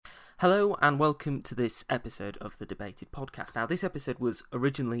Hello and welcome to this episode of the Debated Podcast. Now, this episode was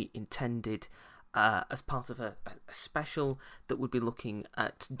originally intended as part of a special that would be looking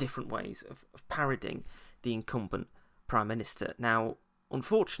at different ways of parodying the incumbent Prime Minister. Now,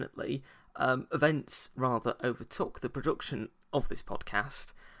 unfortunately, events rather overtook the production of this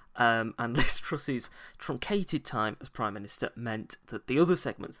podcast, and Liz Truss's truncated time as Prime Minister meant that the other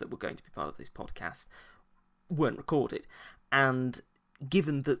segments that were going to be part of this podcast weren't recorded. And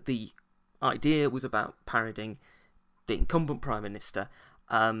given that the idea was about parodying the incumbent Prime Minister,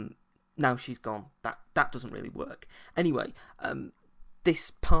 now she's gone. That doesn't really work. Anyway,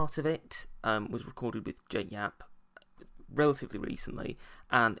 this part of it was recorded with Jake Yapp relatively recently,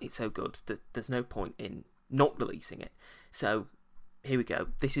 and it's so good that there's no point in not releasing it. So here we go.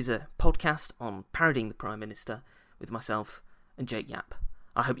 This is a podcast on parodying the Prime Minister with myself and Jake Yapp.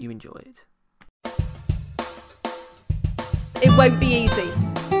 I hope you enjoy it. It won't be easy,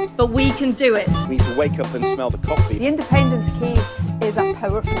 but we can do it. We need to wake up and smell the coffee. The independence case is a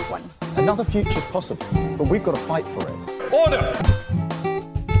powerful one. Another future's possible, but we've got to fight for it. Order!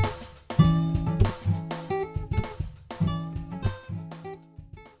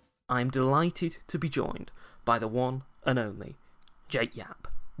 I'm delighted to be joined by the one and only Jake Yapp.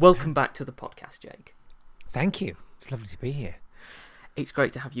 Welcome back to the podcast, Jake. Thank you. It's lovely to be here. It's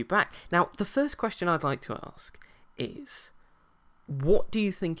great to have you back. Now, the first question I'd like to ask is, what do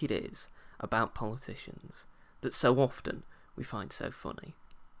you think it is about politicians that so often we find so funny?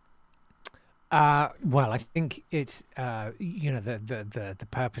 Well, I think it's the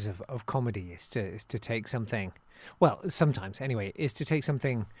purpose of comedy is to take something, well, sometimes anyway, is to take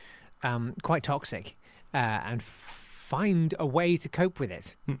something quite toxic and find a way to cope with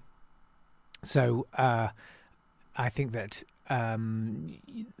it. So I think that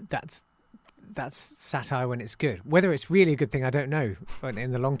that's satire when it's good. Whether it's really a good thing, I don't know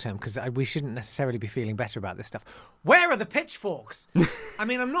in the long term, because we shouldn't necessarily be feeling better about this stuff. Where are the pitchforks? I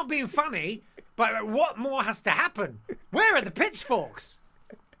mean, I'm not being funny, but what more has to happen? Where are the pitchforks?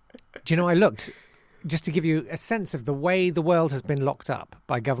 Do you know, I looked, just to give you a sense of the way the world has been locked up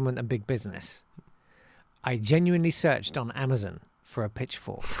by government and big business, I genuinely searched on Amazon for a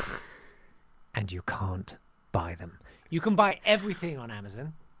pitchfork, and you can't buy them. You can buy everything on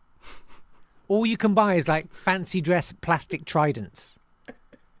Amazon. All you can buy is like fancy dress plastic tridents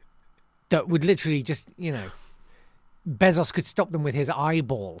that would literally just, Bezos could stop them with his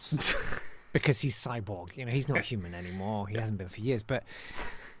eyeballs because he's cyborg. He's not human anymore. He hasn't been for years, but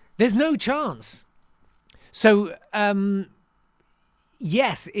there's no chance. So,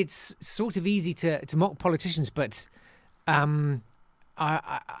 yes, it's sort of easy to mock politicians, but I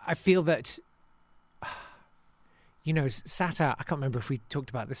feel that, satire, I can't remember if we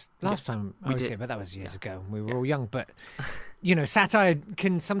talked about this last time I was here, but that was years ago. We were all young. But, satire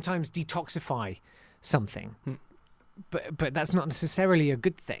can sometimes detoxify something, but that's not necessarily a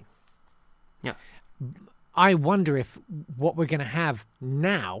good thing. Yeah. I wonder if what we're going to have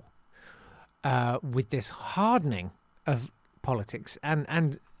now with this hardening of politics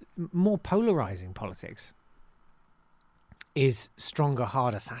and more polarizing politics is stronger,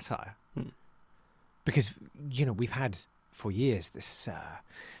 harder satire. Because, we've had for years this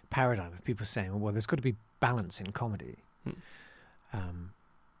paradigm of people saying, well, there's got to be balance in comedy.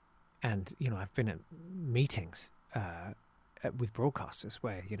 And, I've been at meetings with broadcasters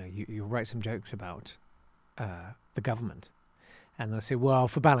where, you write some jokes about the government and they'll say, well,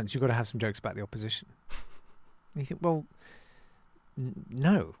 for balance, you've got to have some jokes about the opposition. And you think, well,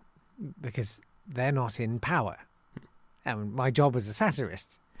 no, because they're not in power. And my job as a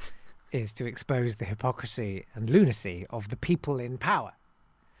satirist is to expose the hypocrisy and lunacy of the people in power.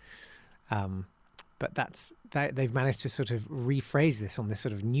 But they've managed to sort of rephrase this on this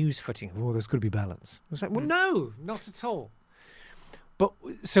sort of news footing. Oh, there's got to be balance. I was like, well, no, not at all. But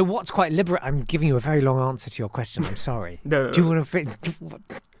so what's quite liberal? I'm giving you a very long answer to your question. I'm sorry. No. Do you want to?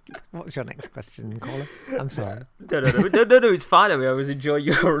 What's your next question, Colin? I'm sorry. No, it's fine. I mean, I was enjoying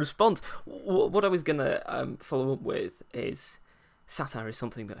your response. What I was going to follow up with is, satire is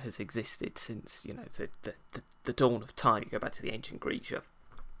something that has existed since, the dawn of time. You go back to the ancient Greeks, you have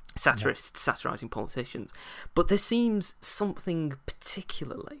satirists satirising politicians. But there seems something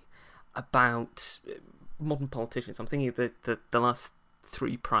particularly about modern politicians. I'm thinking of the last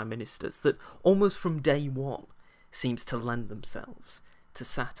three prime ministers that almost from day one seems to lend themselves to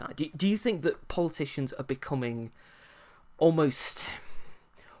satire. Do you think that politicians are becoming almost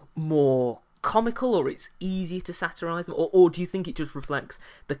more comical, or it's easier to satirise them, or do you think it just reflects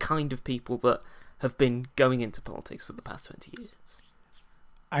the kind of people that have been going into politics for the past 20 years?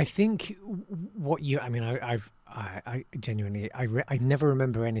 I think what you, I mean, I genuinely, I never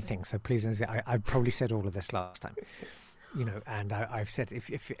remember anything. So please, I probably said all of this last time, you know, and I've said,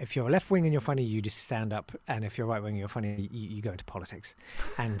 if you're left wing and you're funny, you just stand up. And if you're right wing and you're funny, you go into politics.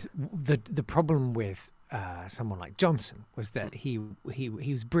 And the problem with someone like Johnson was that he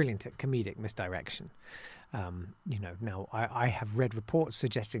was brilliant at comedic misdirection. You know, now I have read reports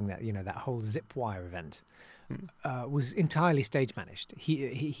suggesting that, you know, that whole zip wire event was entirely stage managed.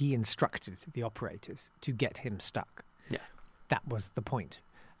 He instructed the operators to get him stuck. Yeah, that was the point,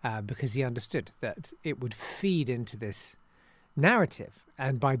 because he understood that it would feed into this narrative,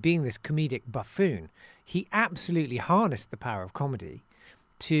 and by being this comedic buffoon, he absolutely harnessed the power of comedy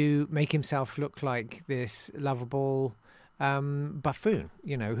to make himself look like this lovable buffoon.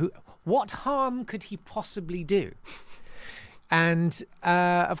 You know, what harm could he possibly do? And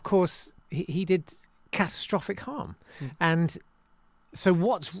of course, he did catastrophic harm. And so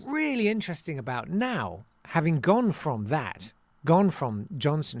what's really interesting about now, having gone from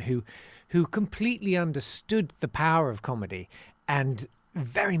Johnson, who completely understood the power of comedy and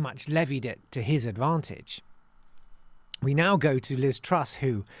very much levied it to his advantage, we now go to Liz Truss,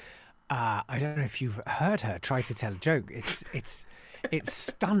 who I don't know if you've heard her try to tell a joke. It's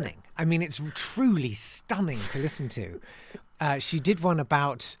stunning. I mean, it's truly stunning to listen to. She did one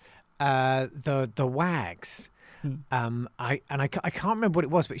about the WAGs. I can't remember what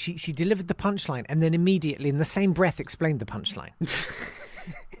it was, but she delivered the punchline and then immediately in the same breath explained the punchline,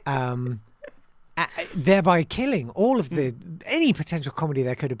 thereby killing all of any potential comedy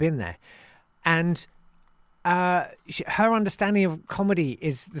there could have been there. And her understanding of comedy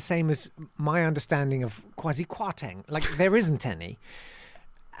is the same as my understanding of Kwasi Kwarteng. Like, there isn't any.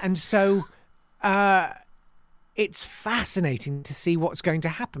 And so it's fascinating to see what's going to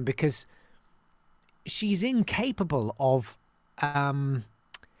happen, because she's incapable of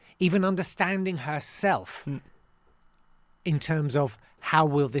even understanding herself in terms of how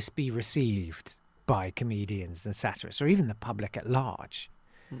will this be received by comedians and satirists, or even the public at large.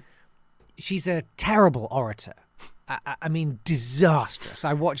 She's a terrible orator. I mean, disastrous.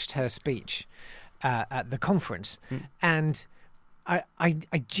 I watched her speech at the conference, and I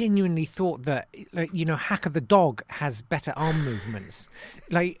genuinely thought that, like, you know, Hacker the dog has better arm movements.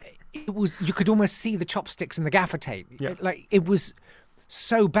 Like, it was, you could almost see the chopsticks and the gaffer tape. Yeah. Like, it was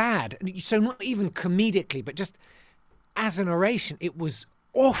so bad. So not even comedically, but just as an oration, it was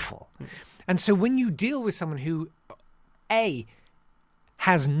awful. And so when you deal with someone who, A,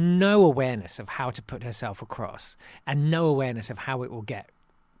 has no awareness of how to put herself across and no awareness of how it will get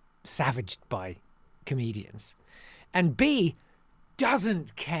savaged by comedians, and B,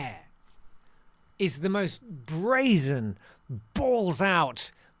 doesn't care, is the most brazen, balls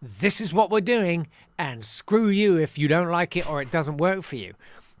out, this is what we're doing, and screw you if you don't like it or it doesn't work for you.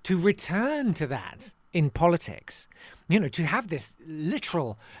 To return to that in politics, you know, to have this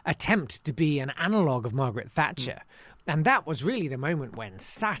literal attempt to be an analogue of Margaret Thatcher. And that was really the moment when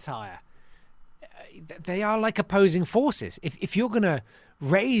satire, they are like opposing forces. If you're going to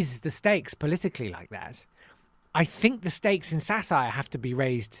raise the stakes politically like that, I think the stakes in satire have to be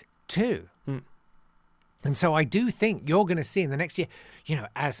raised too. And so I do think you're going to see in the next year, you know,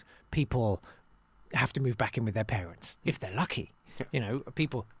 as people have to move back in with their parents, if they're lucky, you know,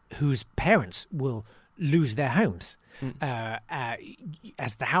 people whose parents will lose their homes.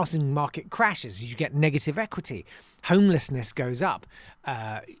 As the housing market crashes, you get negative equity, homelessness goes up,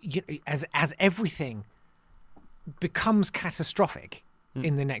 as everything becomes catastrophic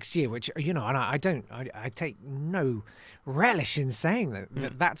in the next year, which, you know, and I take no relish in saying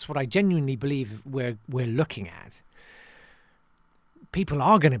that, that's what I genuinely believe we're looking at. People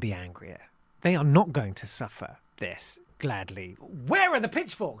are going to be angrier. They are not going to suffer this gladly. Where are the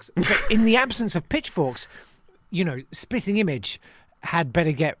pitchforks? But in the absence of pitchforks, you know, Spitting Image had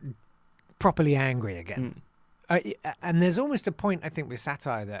better get properly angry again. And there's almost a point, I think, with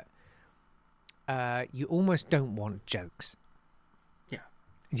satire that you almost don't want jokes. Yeah.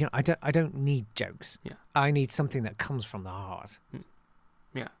 You know, I don't need jokes. Yeah. I need something that comes from the heart.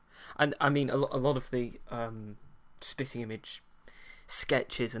 Yeah. And I mean, a lot of the Spitting Image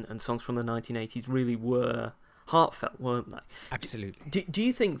sketches and songs from the 1980s really were heartfelt, weren't they? Absolutely. Do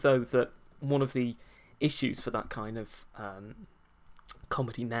you think, though, that one of the issues for that kind of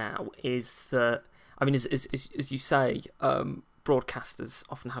comedy now is that, I mean, as you say, broadcasters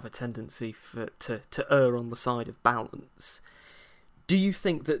often have a tendency to err on the side of balance. Do you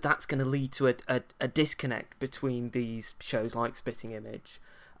think that that's going to lead to a disconnect between these shows like Spitting Image,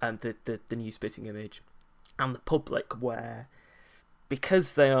 the new Spitting Image, and the public, where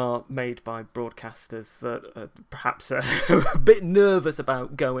because they are made by broadcasters that perhaps are a bit nervous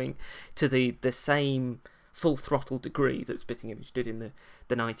about going to the same full throttle degree that Spitting Image did in the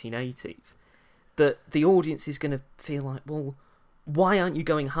 1980s, that the audience is going to feel like, well, why aren't you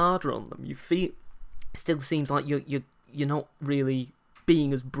going harder on them? It still seems like you're not really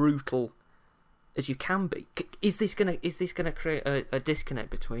being as brutal as you can be. Is this gonna create a disconnect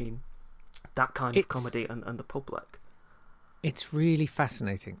between that kind of comedy and the public? It's really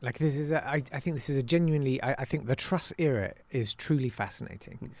fascinating. Like, this is I think this is a genuinely, I think the Truss era is truly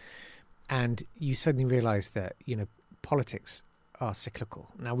fascinating. And you suddenly realise that, politics are cyclical.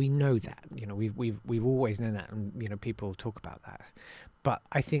 Now, we know that, we've always known that, and, people talk about that. But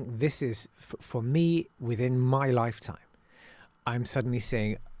I think this is, for me, within my lifetime, I'm suddenly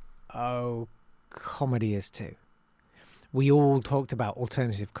seeing, oh, comedy is too. We all talked about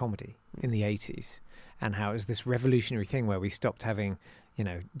alternative comedy in the 80s and how it was this revolutionary thing where we stopped having,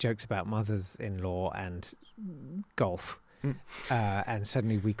 jokes about mothers-in-law and golf. And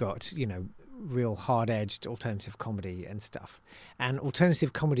suddenly we got, real hard-edged alternative comedy and stuff. And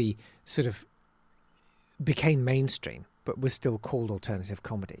alternative comedy sort of became mainstream, but was still called alternative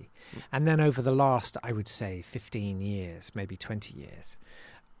comedy. And then over the last, I would say, 15 years, maybe 20 years,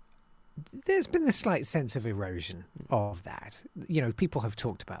 there's been this slight sense of erosion of that. People have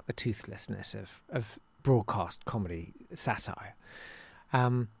talked about the toothlessness of broadcast comedy satire.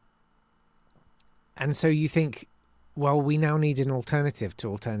 And so you think, well, we now need an alternative to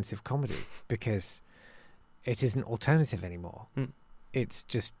alternative comedy because it isn't alternative anymore. It's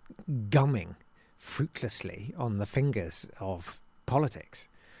just gumming fruitlessly on the fingers of politics.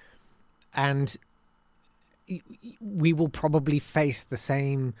 And we will probably face the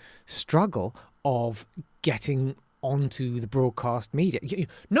same struggle of getting onto the broadcast media.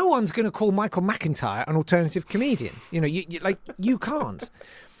 No one's going to call Michael McIntyre an alternative comedian. You can't.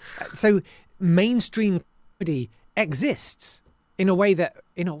 So mainstream comedy exists in a way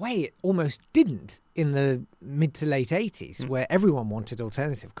it almost didn't in the mid to late 80s, where everyone wanted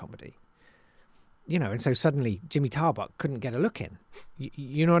alternative comedy. And so suddenly Jimmy Tarbuck couldn't get a look in.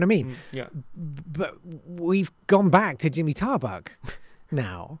 You know what I mean? Yeah. But we've gone back to Jimmy Tarbuck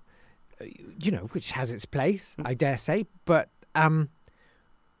now, which has its place, I dare say. But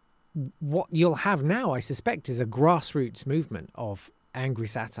what you'll have now, I suspect, is a grassroots movement of angry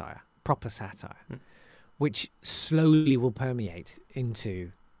satire, proper satire, which slowly will permeate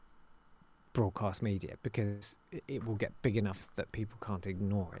into broadcast media because it will get big enough that people can't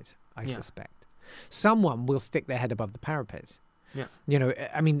ignore it, I suspect. Someone will stick their head above the parapet. Yeah.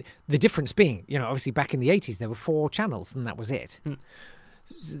 I mean, the difference being, obviously back in the 80s, there were 4 channels and that was it.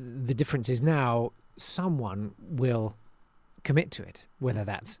 The difference is now someone will commit to it, whether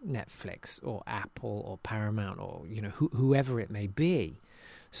that's Netflix or Apple or Paramount or, whoever it may be.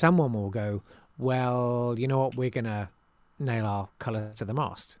 Someone will go, well, you know what, we're going to nail our colour to the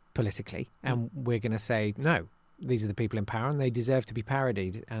mast politically, and we're going to say, no, these are the people in power and they deserve to be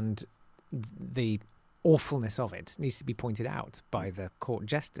parodied, and the awfulness of it needs to be pointed out by the court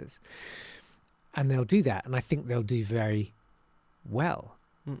jesters. And they'll do that, and I think they'll do very well.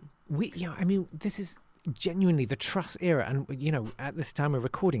 This is genuinely the Truss era, and, at this time of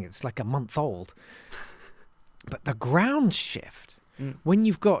recording, it's like a month old. But the ground shift, when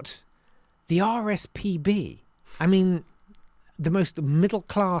you've got the RSPB, the most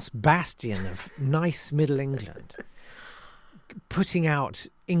middle-class bastion of nice Middle England, putting out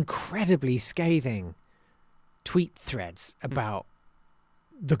incredibly scathing tweet threads about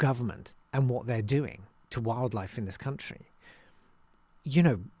the government and what they're doing to wildlife in this country.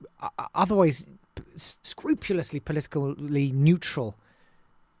 Otherwise scrupulously politically neutral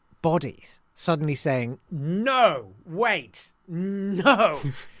bodies suddenly saying, no, wait, no.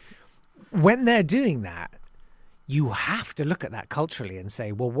 When they're doing that, you have to look at that culturally and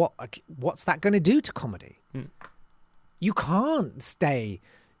say, well, what's that going to do to comedy? You can't stay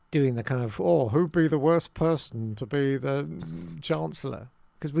doing the kind of, who'd be the worst person to be the Chancellor?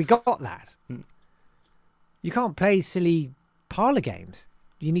 Because we got that. You can't play silly parlour games.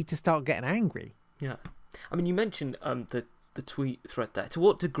 You need to start getting angry. Yeah. You mentioned the tweet thread there. To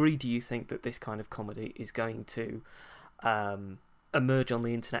what degree do you think that this kind of comedy is going to emerge on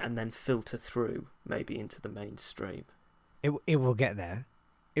the internet and then filter through maybe into the mainstream? It will get there.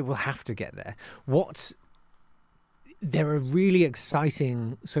 It will have to get there. There are really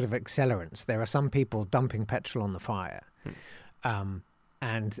exciting sort of accelerants. There are some people dumping petrol on the fire.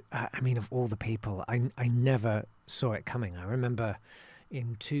 Of all the people, I never saw it coming. I remember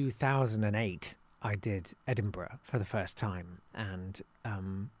in 2008, I did Edinburgh for the first time. And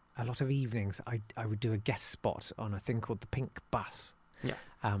a lot of evenings, I would do a guest spot on a thing called the Pink Bus Yeah.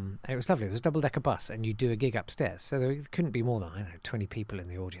 And it was lovely. It was a double-decker bus, and you do a gig upstairs. So there couldn't be more than, 20 people in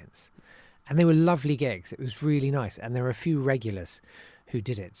the audience. And they were lovely gigs. It was really nice. And there were a few regulars who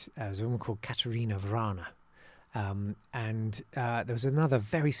did it. There was a woman called Katerina Vrana. And there was another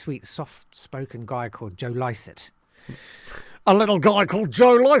very sweet, soft-spoken guy called Joe Lycett. A little guy called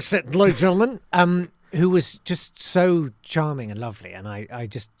Joe Lycett, ladies and gentlemen, who was just so charming and lovely. And I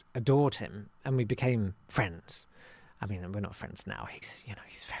just adored him. And we became friends. I mean, we're not friends now. He's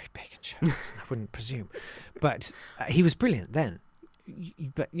very big and showbiz, I wouldn't presume. But he was brilliant then.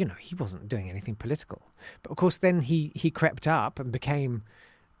 But, he wasn't doing anything political. But, of course, then he crept up and became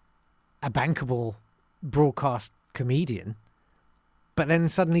a bankable broadcast comedian, but then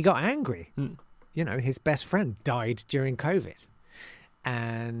suddenly got angry. His best friend died during COVID,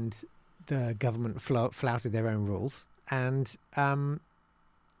 and the government flouted their own rules, and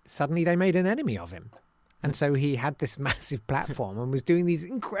suddenly they made an enemy of him. And so he had this massive platform and was doing these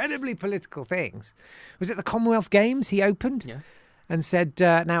incredibly political things. Was it the Commonwealth Games he opened? Yeah. And said,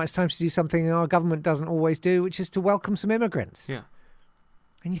 now it's time to do something our government doesn't always do, which is to welcome some immigrants. Yeah.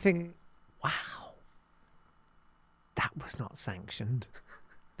 And you think, wow, that was not sanctioned.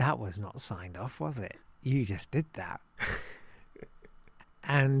 That was not signed off, was it? You just did that.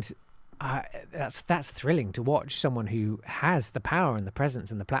 And that's thrilling to watch someone who has the power and the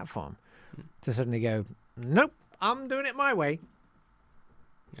presence and the platform to suddenly go, nope, I'm doing it my way.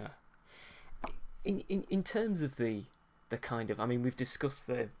 Yeah. In terms of the kind of, I mean, we've discussed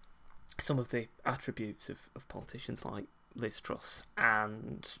some of the attributes of politicians like Liz Truss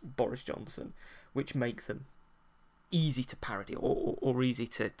and Boris Johnson, which make them easy to parody or easy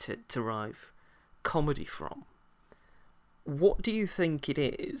to derive comedy from. What do you think it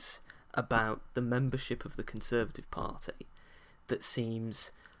is about the membership of the Conservative Party that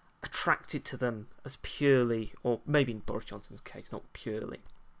seems attracted to them as purely, or maybe in Boris Johnson's case, not purely,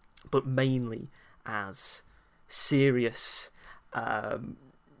 but mainly as serious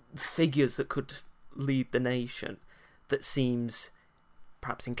figures that could lead the nation, that seems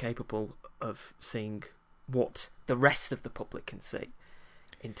perhaps incapable of seeing what the rest of the public can see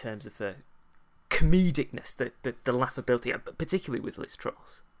in terms of the comedicness, the laughability, particularly with Liz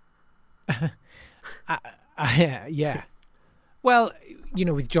Truss? Yeah. Well,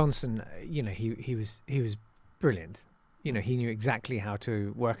 with Johnson, he was brilliant. He knew exactly how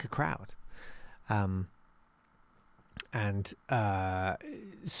to work a crowd. And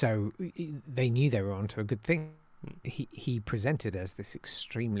so they knew they were onto a good thing. He presented as this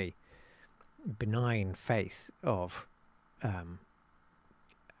extremely benign face of,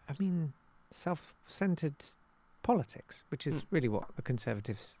 self-centered politics, which is really what the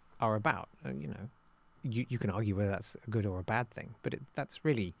Conservatives are about. You can argue whether that's a good or a bad thing, but that's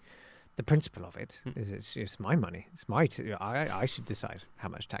really the principle of it. Is it's my money. It's I should decide how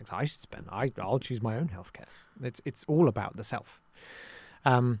much tax I should spend. I'll choose my own healthcare. It's all about the self.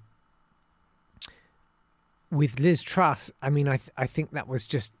 With Liz Truss, I mean, I think that was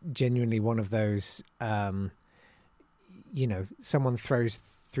just genuinely one of those. Someone throws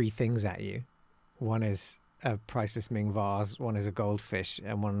three things at you. One is a priceless Ming vase, one is a goldfish,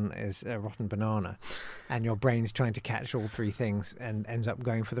 and one is a rotten banana. And your brain's trying to catch all three things and ends up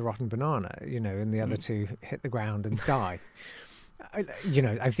going for the rotten banana, and the other two hit the ground and die. I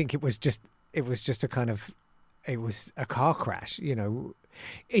think it was just a kind of, it was a car crash, Do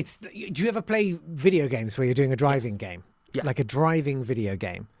you ever play video games where you're doing a driving game? Yeah. Like a driving video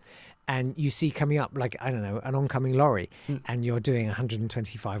game. And you see coming up, like, I don't know, an oncoming lorry, and you're doing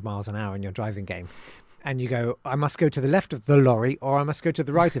 125 miles an hour in your driving game. And you go, I must go to the left of the lorry, or I must go to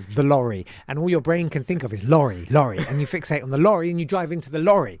the right of the lorry. And all your brain can think of is lorry. And you fixate on the lorry and you drive into the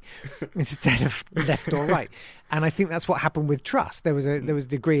lorry instead of left or right. And I think that's what happened with Truss. There was a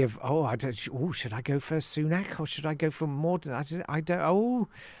degree of, should I go for Sunak or should I go for Morden? I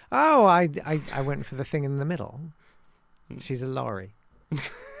went for the thing in the middle. She's a lorry.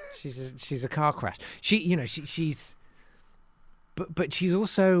 She's a car crash. She's, but she's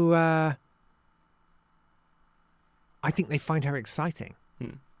also. I think they find her exciting.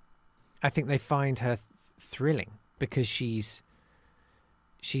 I think they find her thrilling because she's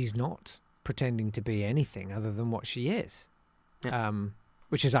not pretending to be anything other than what she is. Yeah.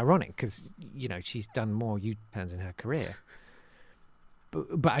 Which is ironic because she's done more U-turns in her career.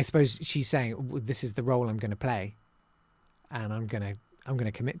 But I suppose she's saying, this is the role I'm going to play, and I'm going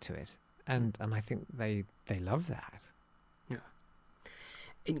to commit to it. And I think they love that. Yeah.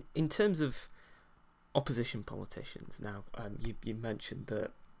 In terms of opposition politicians, now you mentioned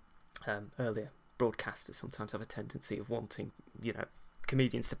that earlier, broadcasters sometimes have a tendency of wanting,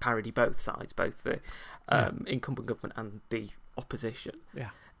 comedians to parody both sides, both the incumbent government and the opposition. Yeah.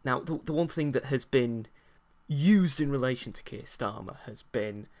 Now, the one thing that has been used in relation to Keir Starmer has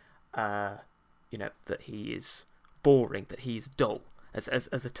been, that he is boring, that he is dull, as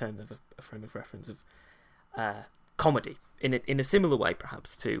a term of a frame of reference of comedy, in a similar way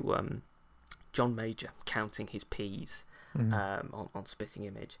perhaps to John Major counting his peas on Spitting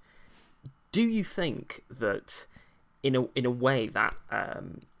Image. Do you think that in a way that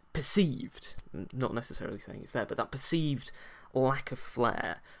perceived, not necessarily saying it's there, but that perceived lack of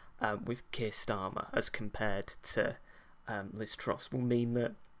flair with Keir Starmer as compared to Liz Truss will mean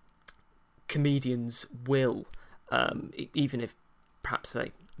that comedians will, even if perhaps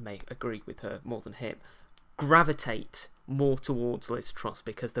they may agree with her more than him, gravitate more towards Liz Truss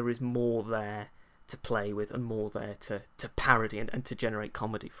because there is more there to play with and more there to parody and to generate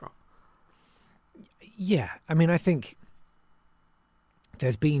comedy from? Yeah, I mean, I think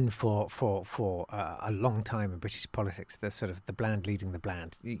there's been for a long time in British politics the sort of the bland leading the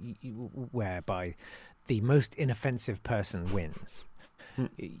bland, whereby the most inoffensive person wins.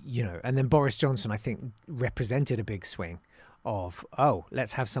 And then Boris Johnson, I think, represented a big swing of,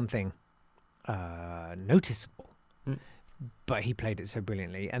 let's have something noticeable. But he played it so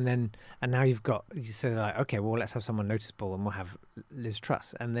brilliantly, and now you said like, okay, well, let's have someone noticeable, and we'll have Liz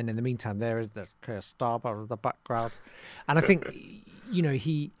Truss, and then in the meantime there is the Keir Starmer of the background, and I think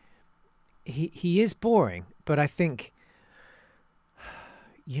he is boring, but I think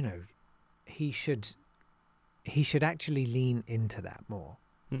he should actually lean into that more,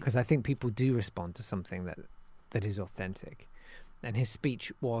 because I think people do respond to something that is authentic, and his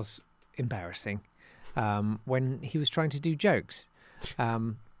speech was embarrassing. When he was trying to do jokes,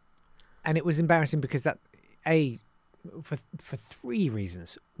 and it was embarrassing because for three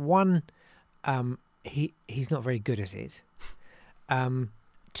reasons. One, he's not very good at it.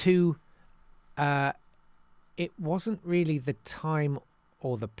 Two, it wasn't really the time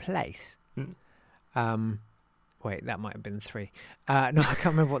or the place. Wait, that might have been three. No, I can't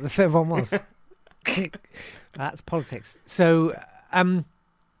remember what the third one was. That's politics. So.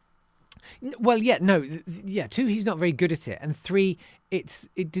 Two, he's not very good at it, and three, it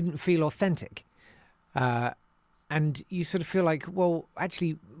didn't feel authentic, and you sort of feel like, well,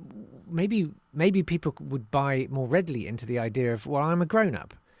 actually, maybe people would buy more readily into the idea of, well, I'm a grown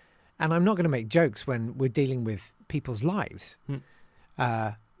up, and I'm not going to make jokes when we're dealing with people's lives.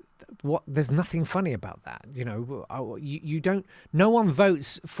 There's nothing funny about that, you don't. No one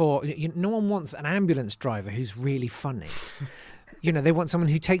votes for. No one wants an ambulance driver who's really funny. They want someone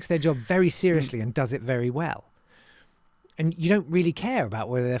who takes their job very seriously and does it very well. And you don't really care about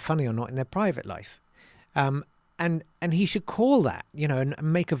whether they're funny or not in their private life. And he should call that, and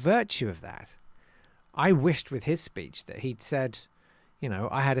make a virtue of that. I wished with his speech that he'd said,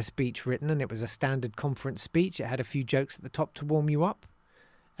 I had a speech written and it was a standard conference speech. It had a few jokes at the top to warm you up.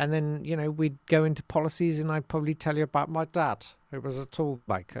 And then, we'd go into policies and I'd probably tell you about my dad, who was a tool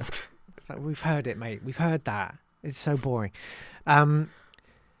maker. So we've heard it, mate. We've heard that. It's so boring.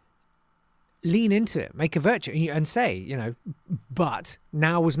 Lean into it, make a virtue, and say, but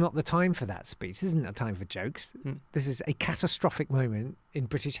now was not the time for that speech. This isn't a time for jokes. This is a catastrophic moment in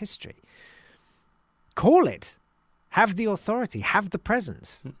British history. Call it. Have the authority. Have the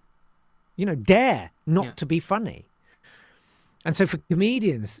presence. Dare not to be funny. And so for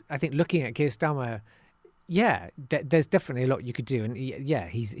comedians, I think looking at Keir Starmer, there's definitely a lot you could do, and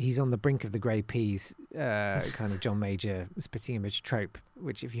he's on the brink of the grey peas kind of John Major Spitting Image trope.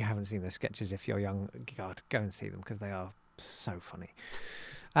 Which, if you haven't seen those sketches, if you're young, God, go and see them because they are so funny.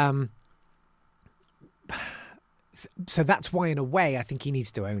 So that's why, in a way, I think he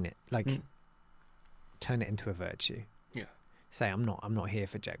needs to own it, turn it into a virtue. Yeah, say I'm not here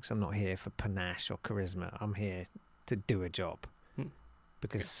for jokes. I'm not here for panache or charisma. I'm here to do a job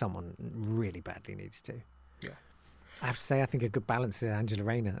because someone really badly needs to. Yeah, I have to say, I think a good balance is Angela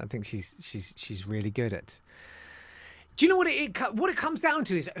Rayner. I think she's really good at. Do you know what it comes down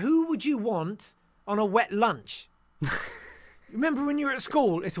to is who would you want on a wet lunch? Remember when you were at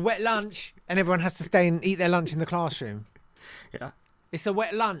school? It's a wet lunch, and everyone has to stay and eat their lunch in the classroom. Yeah, it's a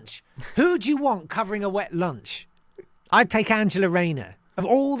wet lunch. Who do you want covering a wet lunch? I'd take Angela Rayner of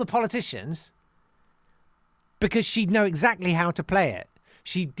all the politicians because she'd know exactly how to play it.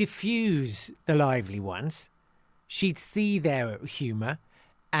 She'd diffuse the lively ones. She'd see their humour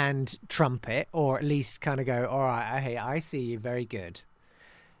and trump it, or at least kind of go, all right, hey, I see you, very good.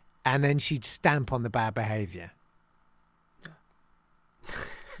 And then she'd stamp on the bad behaviour.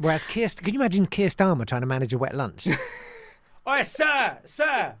 Whereas can you imagine Keir Starmer trying to manage a wet lunch? Oi, sir!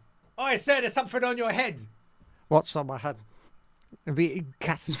 Oi, sir, there's something on your head. What's on my head? It'd be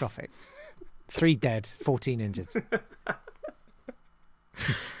catastrophic. 3 dead, 14 injured.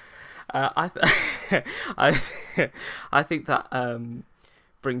 I think that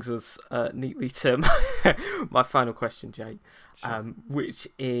brings us neatly to my final question, Jake, which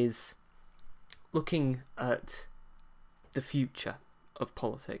is looking at the future of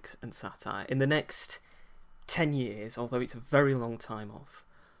politics and satire in the next 10 years, although it's a very long time off.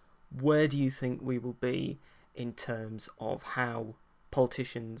 Where do you think we will be in terms of how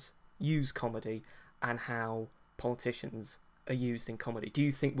politicians use comedy and how politicians are used in comedy? Do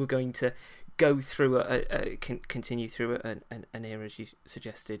you think we're going to go through continue through an era, as you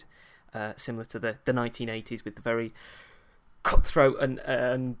suggested, similar to the 1980s, with the very cutthroat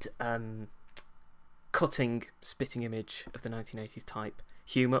and cutting, spitting image of the 1980s type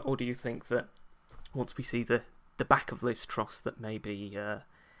humour? Or do you think that once we see the back of Liz Truss, that maybe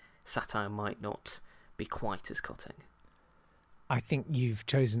satire might not be quite as cutting? I think you've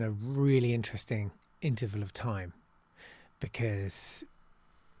chosen a really interesting interval of time, because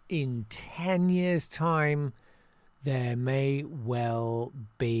in 10 years' time, there may well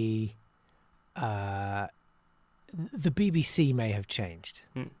be... the BBC may have changed.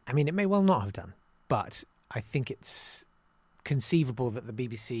 I mean, it may well not have done, but I think it's conceivable that the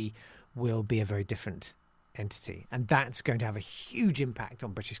BBC will be a very different entity, and that's going to have a huge impact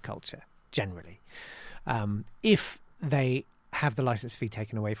on British culture generally. If they have the licence fee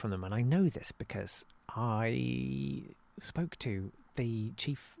taken away from them, and I know this because I spoke to the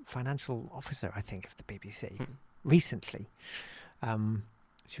chief financial officer, I think, of the BBC recently.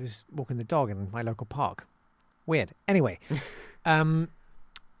 She was walking the dog in my local park. Weird. Anyway,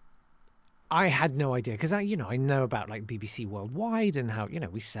 I had no idea, because I know about like BBC Worldwide and how,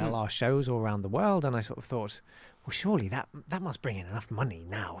 we sell our shows all around the world, and I sort of thought, well, surely that must bring in enough money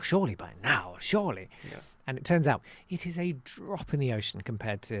now, surely by now, surely. Yeah. And it turns out it is a drop in the ocean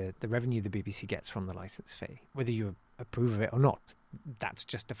compared to the revenue the BBC gets from the licence fee, whether you approve of it or not. That's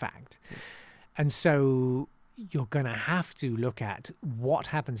just a fact. Yeah. And so you're going to have to look at what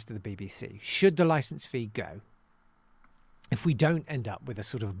happens to the BBC. Should the licence fee go? If we don't end up with a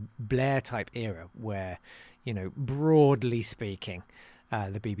sort of Blair-type era where, broadly speaking,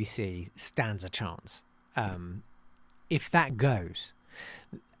 the BBC stands a chance. If that goes,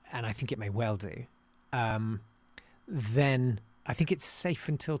 and I think it may well do, then I think it's safe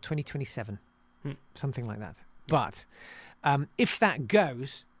until 2027, something like that. But if that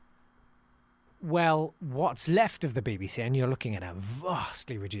goes, well, what's left of the BBC, and you're looking at a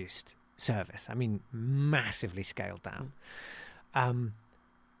vastly reduced service, I mean, massively scaled down.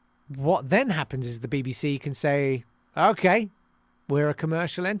 What then happens is the BBC can say, okay, we're a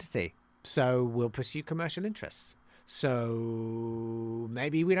commercial entity, so we'll pursue commercial interests. So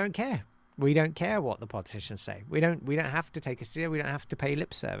maybe we don't care. We don't care what the politicians say. We don't have to take a steer. We don't have to pay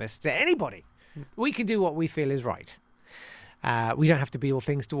lip service to anybody. We can do what we feel is right. We don't have to be all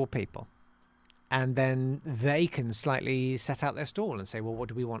things to all people. And then they can slightly set out their stall and say, well, what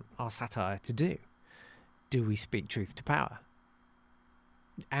do we want our satire to do? Do we speak truth to power?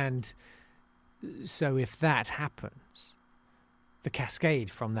 And so if that happens, the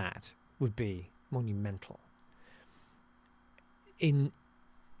cascade from that would be monumental. In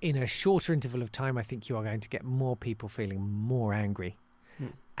a shorter interval of time, I think you are going to get more people feeling more angry.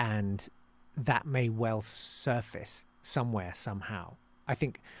 And that may well surface somewhere, somehow. I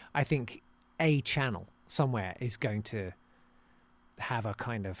think a channel somewhere is going to have a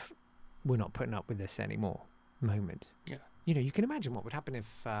kind of, we're not putting up with this anymore moment. Yeah. You can imagine what would happen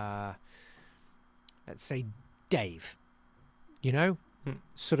if, let's say, Dave,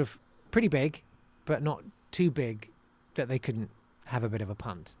 sort of pretty big, but not too big that they couldn't have a bit of a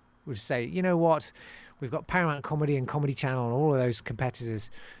punt. Would say, you know what, we've got Paramount Comedy and Comedy Channel and all of those competitors.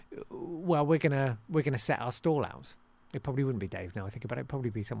 Well, we're gonna set our stall out. It probably wouldn't be Dave now I think about it. It'd probably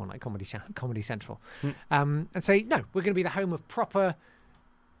be someone like Comedy Central. And say, no, we're going to be the home of proper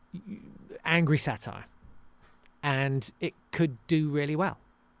angry satire. And it could do really well.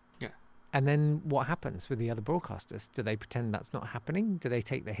 Yeah. And then what happens with the other broadcasters? Do they pretend that's not happening? Do they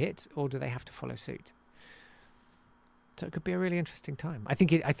take the hit, or do they have to follow suit? So it could be a really interesting time. I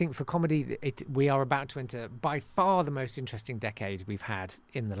think for comedy, we are about to enter by far the most interesting decade we've had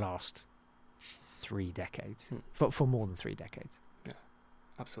in the last 3 decades, for more than 3 decades. Yeah,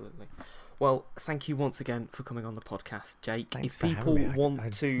 absolutely. Well, thank you once again for coming on the podcast, Jake. Thanks if people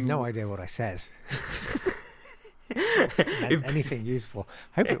want to... no idea what I said. Anything useful.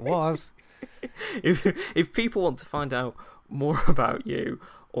 Hope it was. If people want to find out more about you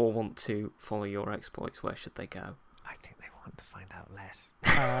or want to follow your exploits, where should they go? I think they want to find out less.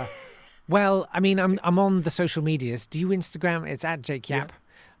 Well, I mean, I'm on the social medias. Do you Instagram? It's at Jake Yap.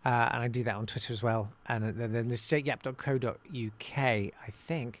 And I do that on Twitter as well. And then there's jakeyap.co.uk, I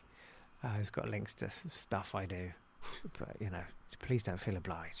think. It's got links to stuff I do. But, please don't feel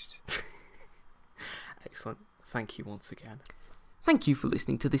obliged. Excellent. Thank you once again. Thank you for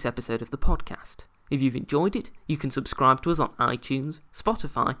listening to this episode of the podcast. If you've enjoyed it, you can subscribe to us on iTunes,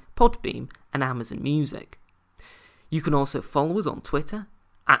 Spotify, Podbeam, and Amazon Music. You can also follow us on Twitter,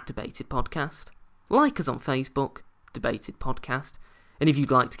 @DebatedPodcast, like us on Facebook, Debated Podcast, and if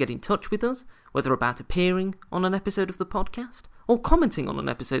you'd like to get in touch with us, whether about appearing on an episode of the podcast or commenting on an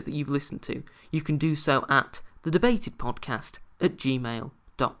episode that you've listened to, you can do so at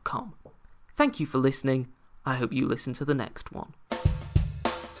thedebatedpodcast@gmail.com. Thank you for listening. I hope you listen to the next one.